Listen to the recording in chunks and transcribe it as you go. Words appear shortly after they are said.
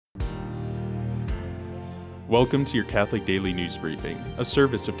Welcome to your Catholic Daily News Briefing, a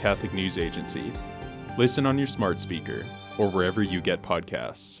service of Catholic News Agency. Listen on your smart speaker or wherever you get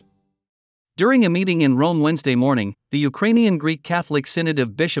podcasts. During a meeting in Rome Wednesday morning, the Ukrainian Greek Catholic Synod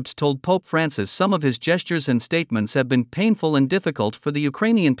of Bishops told Pope Francis some of his gestures and statements have been painful and difficult for the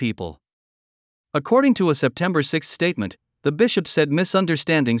Ukrainian people. According to a September 6 statement, the bishops said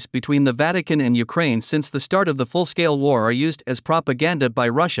misunderstandings between the Vatican and Ukraine since the start of the full-scale war are used as propaganda by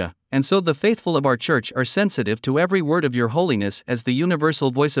Russia, and so the faithful of our Church are sensitive to every word of your holiness as the universal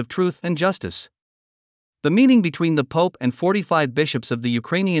voice of truth and justice. The meeting between the Pope and 45 bishops of the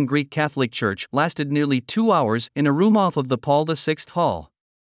Ukrainian Greek Catholic Church lasted nearly 2 hours in a room off of the Paul VI Hall.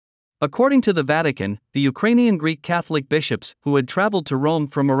 According to the Vatican, the Ukrainian Greek Catholic bishops, who had traveled to Rome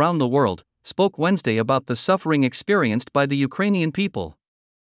from around the world, spoke Wednesday about the suffering experienced by the Ukrainian people.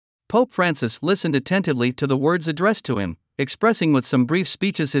 Pope Francis listened attentively to the words addressed to him, expressing with some brief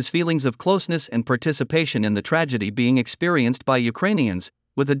speeches his feelings of closeness and participation in the tragedy being experienced by Ukrainians,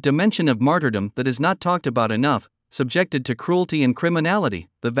 with a dimension of martyrdom that is not talked about enough, subjected to cruelty and criminality,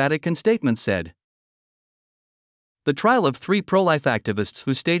 the Vatican statement said. The trial of 3 pro-life activists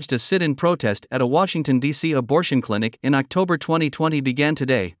who staged a sit-in protest at a Washington, D.C. abortion clinic in October 2020 began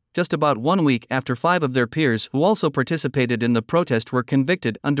today, just about 1 week after 5 of their peers who also participated in the protest were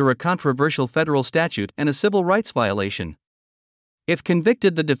convicted under a controversial federal statute and a civil rights violation. If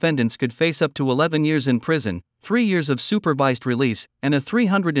convicted, the defendants could face up to 11 years in prison, 3 years of supervised release, and a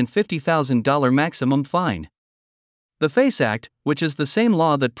 $350,000 maximum fine. The FACE Act, which is the same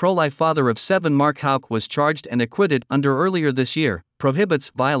law that pro-life father of 7 Mark Houck was charged and acquitted under earlier this year,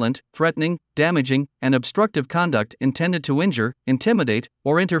 prohibits violent, threatening, damaging, and obstructive conduct intended to injure, intimidate,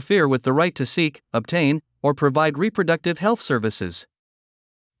 or interfere with the right to seek, obtain, or provide reproductive health services.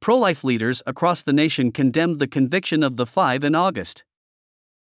 Pro-life leaders across the nation condemned the conviction of the 5 in August.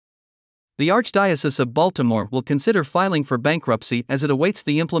 The Archdiocese of Baltimore will consider filing for bankruptcy as it awaits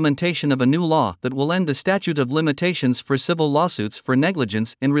the implementation of a new law that will end the statute of limitations for civil lawsuits for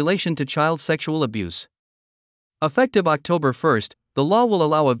negligence in relation to child sexual abuse. Effective October 1, the law will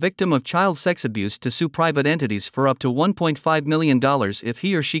allow a victim of child sex abuse to sue private entities for up to $1.5 million if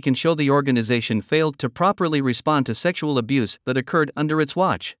he or she can show the organization failed to properly respond to sexual abuse that occurred under its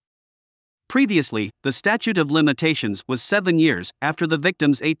watch. Previously, the statute of limitations was 7 years after the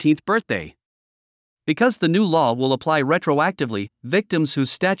victim's 18th birthday. Because the new law will apply retroactively, victims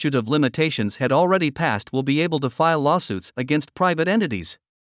whose statute of limitations had already passed will be able to file lawsuits against private entities.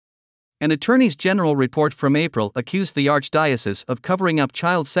 An Attorneys General report from April accused the Archdiocese of covering up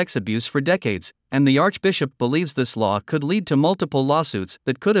child sex abuse for decades, and the Archbishop believes this law could lead to multiple lawsuits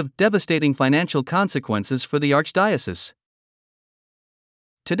that could have devastating financial consequences for the Archdiocese.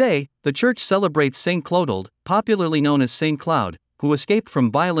 Today, the Church celebrates Saint Clodoald, popularly known as Saint Cloud, who escaped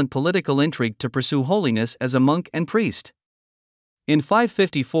from violent political intrigue to pursue holiness as a monk and priest. In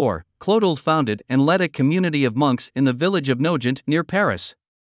 554, Clodoald founded and led a community of monks in the village of Nogent near Paris.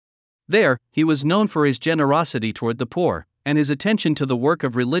 There, he was known for his generosity toward the poor, and his attention to the work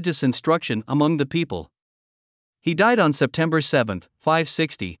of religious instruction among the people. He died on September 7,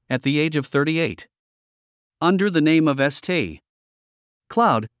 560, at the age of 38. Under the name of St.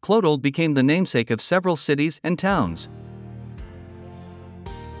 Cloud, Clodoald became the namesake of several cities and towns.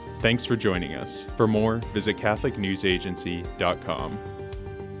 Thanks for joining us. For more, visit CatholicNewsAgency.com.